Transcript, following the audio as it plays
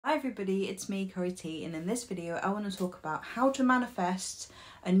Hi everybody, it's me, Corey T, and in this video I want to talk about how to manifest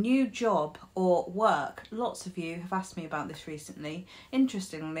a new job or work. Lots of you have asked me about this recently.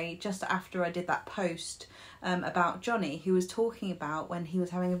 Interestingly, just after I did that post about Johnny, who was talking about when he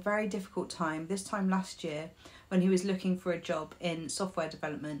was having a very difficult time, this time last year, when he was looking for a job in software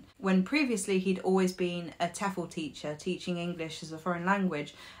development, when previously he'd always been a TEFL teacher, teaching English as a foreign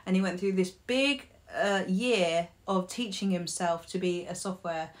language, and he went through this big year of teaching himself to be a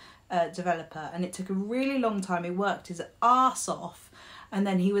software developer, and it took a really long time. He worked his arse off, and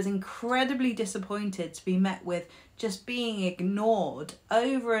then he was incredibly disappointed to be met with just being ignored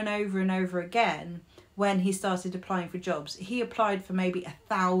over and over and over again when he started applying for jobs. He applied for maybe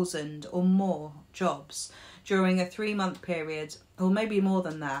 1,000 or more jobs during a 3-month period, or maybe more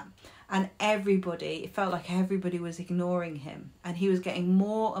than that. And it felt like everybody was ignoring him, and he was getting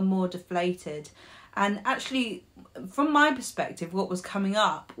more and more deflated. And actually, from my perspective, what was coming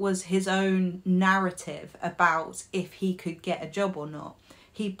up was his own narrative about if he could get a job or not.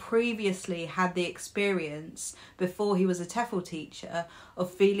 He previously had the experience, before he was a TEFL teacher,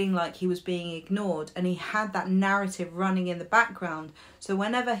 of feeling like he was being ignored, and he had that narrative running in the background. So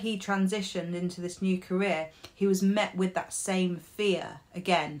whenever he transitioned into this new career, he was met with that same fear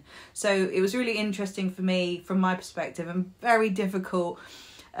again. So it was really interesting for me, from my perspective, and very difficult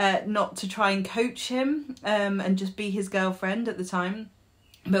not to try and coach him and just be his girlfriend at the time.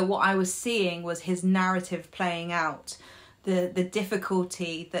 But what I was seeing was his narrative playing out. The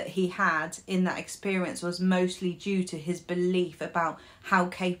difficulty that he had in that experience was mostly due to his belief about how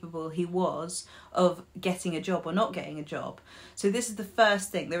capable he was of getting a job or not getting a job. So this is the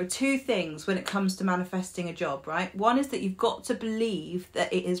first thing. There are 2 things when it comes to manifesting a job, right? One is that you've got to believe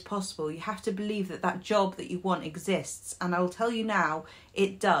that it is possible. You have to believe that that job that you want exists. And I'll tell you now,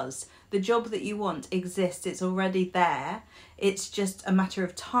 it does. The job that you want exists. It's already there. It's just a matter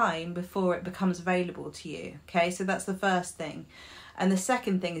of time before it becomes available to you. Okay, so that's the first thing. And the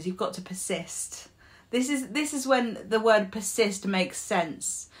second thing is you've got to persist. This is when the word persist makes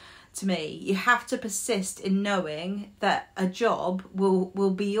sense to me. You have to persist in knowing that a job will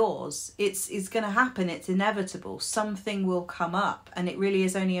be yours. It's going to happen. It's inevitable. Something will come up, and it really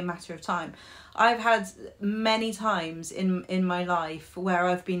is only a matter of time. I've had many times in my life where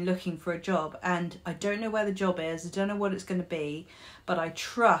I've been looking for a job, and I don't know where the job is, I don't know what it's going to be, but I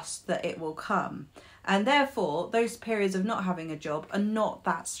trust that it will come. And therefore, those periods of not having a job are not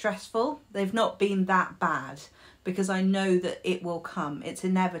that stressful. They've not been that bad, because I know that it will come. It's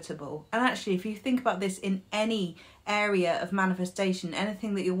inevitable. And actually, if you think about this in any area of manifestation,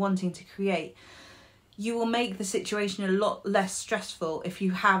 anything that you're wanting to create, you will make the situation a lot less stressful if you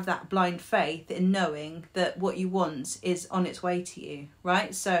have that blind faith in knowing that what you want is on its way to you,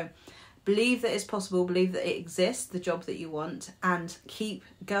 right? So believe that it's possible, believe that it exists, the job that you want, and keep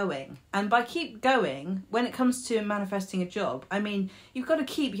going. And by keep going, when it comes to manifesting a job, I mean, you've got to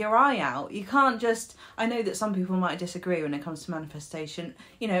keep your eye out. You can't just, I know that some people might disagree when it comes to manifestation.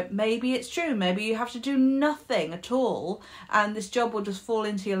 You know, maybe it's true. Maybe you have to do nothing at all, and this job will just fall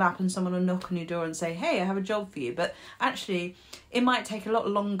into your lap, and someone will knock on your door and say, hey, I have a job for you. But actually, it might take a lot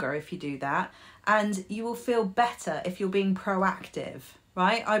longer if you do that, and you will feel better if you're being proactive.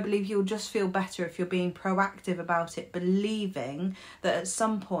 Right? I believe you'll just feel better if you're being proactive about it, believing that at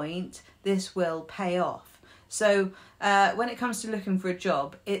some point this will pay off. So when it comes to looking for a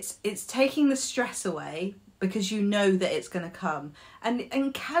job, it's taking the stress away, because you know that it's going to come,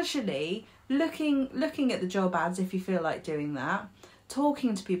 and casually looking at the job ads if you feel like doing that,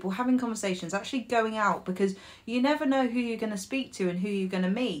 talking to people, having conversations, actually going out, because you never know who you're going to speak to and who you're going to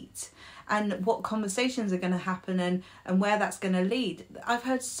meet, and what conversations are going to happen, and where that's going to lead. I've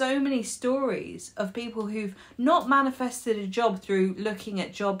heard so many stories of people who've not manifested a job through looking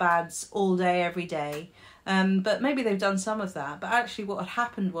at job ads all day, every day, but maybe they've done some of that. But actually what had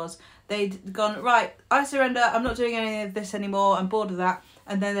happened was they'd gone, right, I surrender, I'm not doing any of this anymore, I'm bored of that.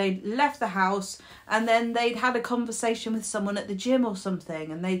 And then they'd left the house, and then they'd had a conversation with someone at the gym or something,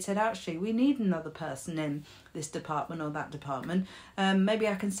 and they'd said, actually, we need another person in this department or that department. Maybe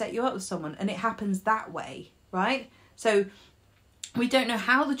I can set you up with someone. And it happens that way, right? So we don't know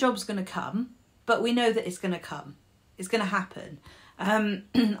how the job's going to come, but we know that it's going to come. It's going to happen.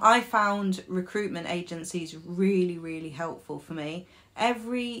 I found recruitment agencies really, really helpful for me.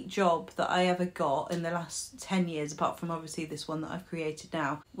 Every job that I ever got in the last 10 years, apart from obviously this one that I've created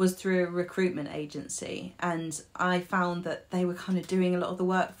now, was through a recruitment agency. And I found that they were kind of doing a lot of the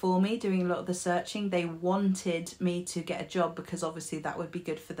work for me, doing a lot of the searching. They wanted me to get a job because obviously that would be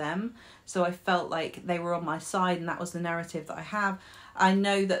good for them. So I felt like they were on my side, and that was the narrative that I have. I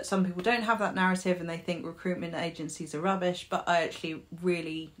know that some people don't have that narrative and they think recruitment agencies are rubbish, but I actually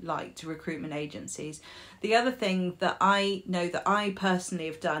really liked recruitment agencies. The other thing that I know that I personally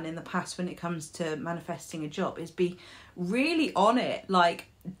have done in the past when it comes to manifesting a job is be really on it. Like,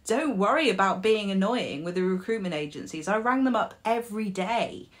 don't worry about being annoying with the recruitment agencies. I rang them up every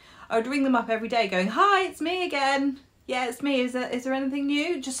day. I would ring them up every day going, "Hi, it's me again. Yeah, it's me. Is there anything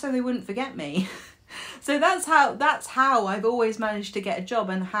new?" Just so they wouldn't forget me. So that's how I've always managed to get a job,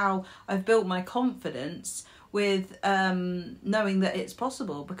 and how I've built my confidence with knowing that it's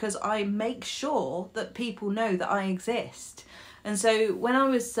possible, because I make sure that people know that I exist. And so when I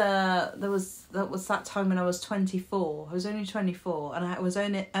was that was that time when I was 24. I was only 24, and I was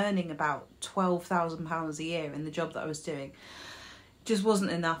earning about £12,000 a year in the job that I was doing. Just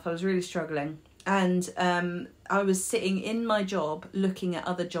wasn't enough. I was really struggling, and I was sitting in my job looking at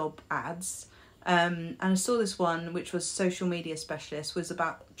other job ads. And I saw this one, which was social media specialist, was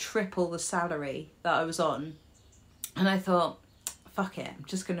about triple the salary that I was on, and I thought, fuck it, I'm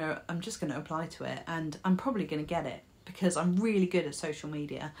just gonna apply to it, and I'm probably gonna get it because I'm really good at social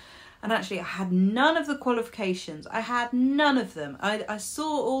media. And actually, I had none of the qualifications. I had none of them. I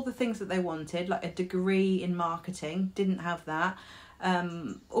saw all the things that they wanted, like a degree in marketing, didn't have that.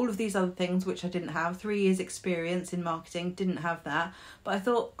 All of these other things which I didn't have, 3 years experience in marketing, didn't have that. But I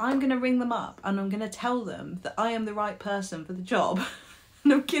thought, I'm going to ring them up and I'm going to tell them that I am the right person for the job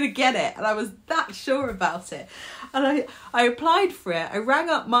and I'm going to get it. And I was that sure about it. And I applied for it. I rang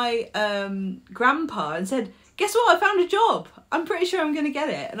up my grandpa and said, "Guess what? I found a job. I'm pretty sure I'm going to get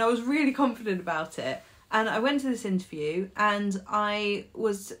it." And I was really confident about it. And I went to this interview and I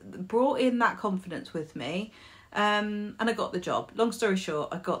was brought in that confidence with me. And I got the job. Long story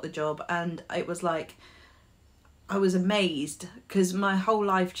short, I got the job, and it was like, I was amazed because my whole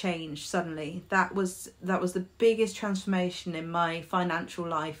life changed suddenly. That was the biggest transformation in my financial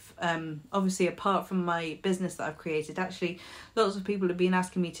life. Obviously, apart from my business that I've created, actually, lots of people have been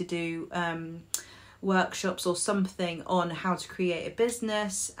asking me to do workshops or something on how to create a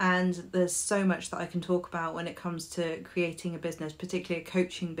business, and there's so much that I can talk about when it comes to creating a business, particularly a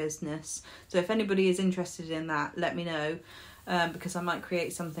coaching business. So if anybody is interested in that, let me know, because I might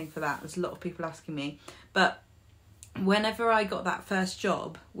create something for that. There's a lot of people asking me. But whenever I got that first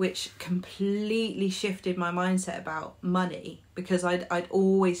job, which completely shifted my mindset about money, because I'd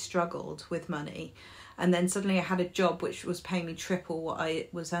always struggled with money, and then suddenly I had a job which was paying me triple what I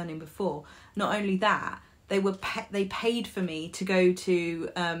was earning before. Not only that, they paid for me to go to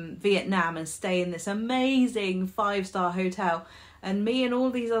Vietnam and stay in this amazing 5-star hotel. And me and all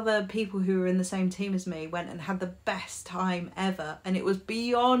these other people who were in the same team as me went and had the best time ever. And it was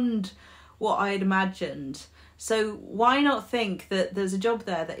beyond what I had imagined. So why not think that there's a job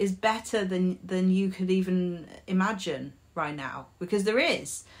there that is better than you could even imagine right now? Because there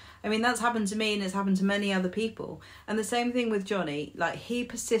is. I mean, that's happened to me and it's happened to many other people. And the same thing with Johnny. Like, he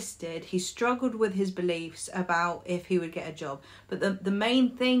persisted. He struggled with his beliefs about if he would get a job. But the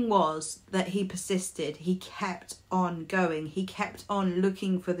main thing was that he persisted. He kept on going. He kept on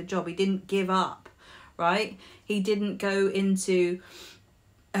looking for the job. He didn't give up, right? He didn't go into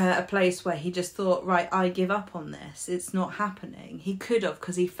a place where he just thought, right, I give up on this. It's not happening. He could have,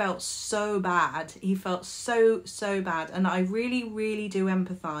 because he felt so bad. He felt so bad. And I really, really do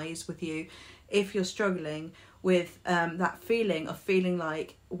empathise with you if you're struggling with that feeling of feeling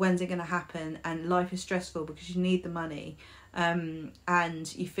like, when's it going to happen? And life is stressful because you need the money, and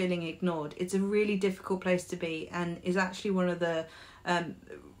you're feeling ignored. It's a really difficult place to be, and is actually one of the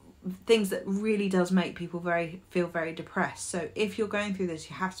things that really does make people feel very depressed. So if you're going through this,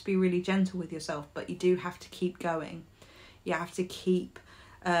 you have to be really gentle with yourself, but you do have to keep going. You have to keep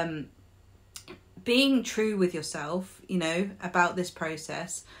being true with yourself, you know, about this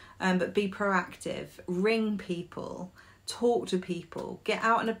process, but be proactive. Ring people, talk to people, get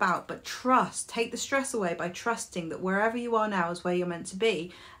out and about, but trust. Take the stress away by trusting that wherever you are now is where you're meant to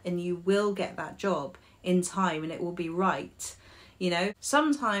be, and you will get that job in time and it will be right. You know,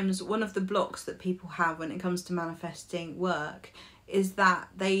 sometimes one of the blocks that people have when it comes to manifesting work is that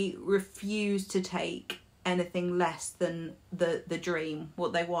they refuse to take anything less than the dream,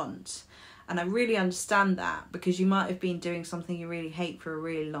 what they want. And I really understand that, because you might have been doing something you really hate for a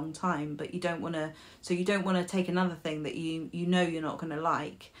really long time, but you don't want to take another thing that you know you're not going to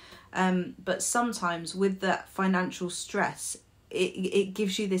like. But sometimes with that financial stress, it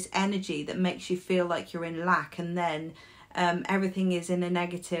gives you this energy that makes you feel like you're in lack, and then everything is in a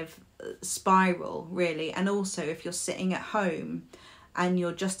negative spiral, really. And also, if you're sitting at home and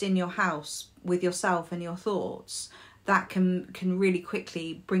you're just in your house with yourself and your thoughts, that can really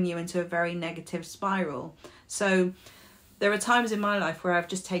quickly bring you into a very negative spiral. So There are times in my life where I've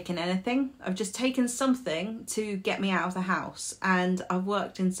just taken anything. I've just taken something to get me out of the house, and I've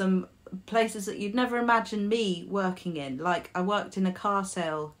worked in some places that you'd never imagine me working in. Like, I worked in a car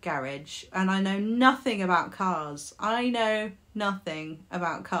sale garage, and I know nothing about cars. I know nothing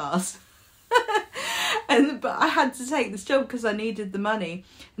about cars. But I had to take this job because I needed the money,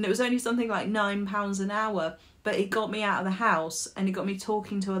 and it was only something like £9 an hour, but it got me out of the house and it got me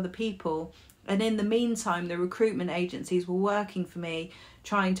talking to other people. And in the meantime, the recruitment agencies were working for me,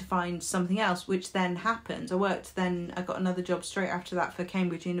 trying to find something else, which then happened. I got another job straight after that for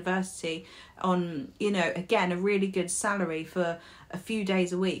Cambridge University on, you know, again, a really good salary for a few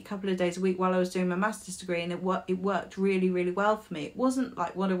days a week, couple of days a week while I was doing my master's degree, and it worked really, really well for me. It wasn't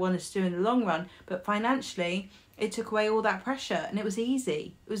like what I wanted to do in the long run, but financially, it took away all that pressure, and it was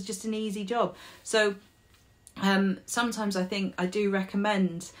easy. It was just an easy job. So sometimes I think I do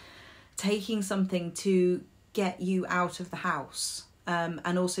recommend taking something to get you out of the house,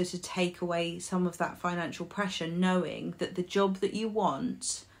 and also to take away some of that financial pressure, knowing that the job that you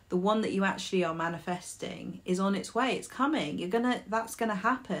want, the one that you actually are manifesting, is on its way. It's coming. That's gonna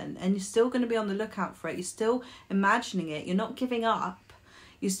happen, and you're still gonna be on the lookout for it. You're still imagining it. You're not giving up.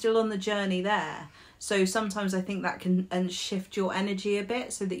 You're still on the journey there. So sometimes I think that can shift your energy a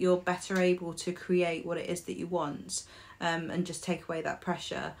bit, so that you're better able to create what it is that you want, and just take away that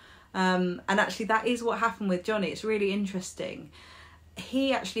pressure. And actually that is what happened with Johnny. It's really interesting.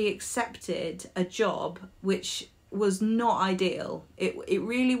 He actually accepted a job which was not ideal. It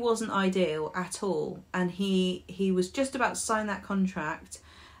really wasn't ideal at all. And he was just about to sign that contract,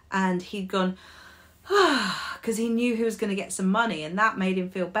 and he'd gone, because he knew he was going to get some money, and that made him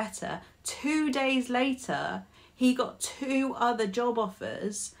feel better. 2 days later, he got 2 other job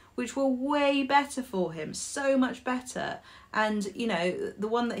offers which were way better for him, so much better. And, you know, the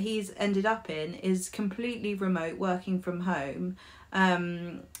one that he's ended up in is completely remote, working from home.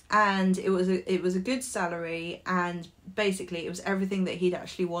 And it was a good salary, and basically it was everything that he'd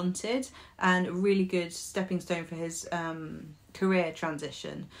actually wanted, and a really good stepping stone for his career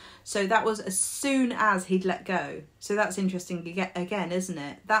transition. So that was as soon as he'd let go. So that's interesting again, isn't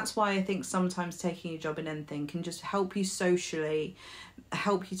it? That's why I think sometimes taking a job in anything can just help you socially,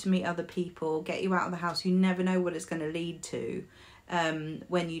 help you to meet other people, get you out of the house. You never know what it's going to lead to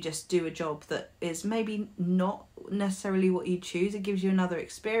when you just do a job that is maybe not necessarily what you choose. It gives you another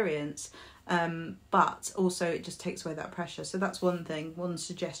experience, but also it just takes away that pressure. So that's one thing, one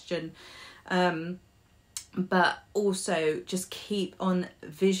suggestion. But also just keep on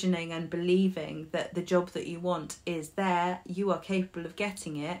visioning and believing that the job that you want is there, you are capable of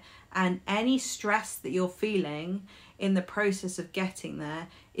getting it, and any stress that you're feeling in the process of getting there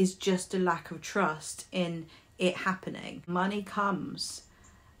is just a lack of trust in it happening. Money comes,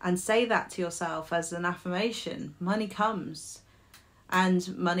 and say that to yourself as an affirmation. Money comes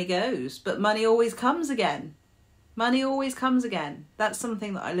and money goes, but money always comes again. Money always comes again. That's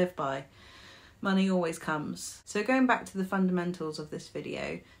something that I live by. Money always comes. So going back to the fundamentals of this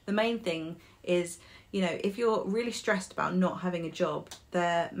video, the main thing is, you know, if you're really stressed about not having a job,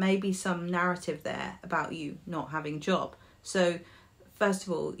 there may be some narrative there about you not having a job. So first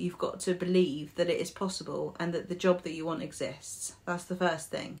of all, you've got to believe that it is possible and that the job that you want exists. That's the first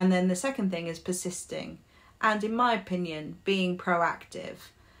thing. And then the second thing is persisting. And in my opinion, being proactive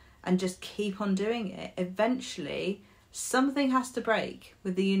and just keep on doing it. Eventually, something has to break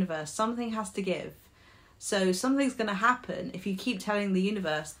with the universe. Something has to give. So something's going to happen if you keep telling the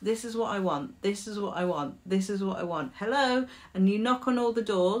universe, this is what I want, this is what I want, this is what I want. Hello? And you knock on all the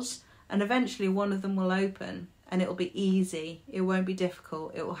doors, and eventually one of them will open, and it'll be easy. It won't be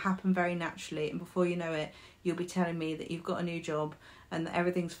difficult. It will happen very naturally. And before you know it, you'll be telling me that you've got a new job and that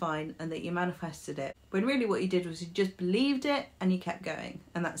everything's fine and that you manifested it. When really what you did was you just believed it and you kept going,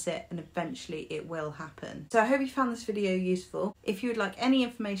 and that's it. And eventually it will happen. So I hope you found this video useful. If you would like any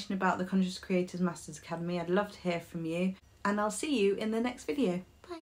information about the Conscious Creators Masters Academy, I'd love to hear from you. And I'll see you in the next video.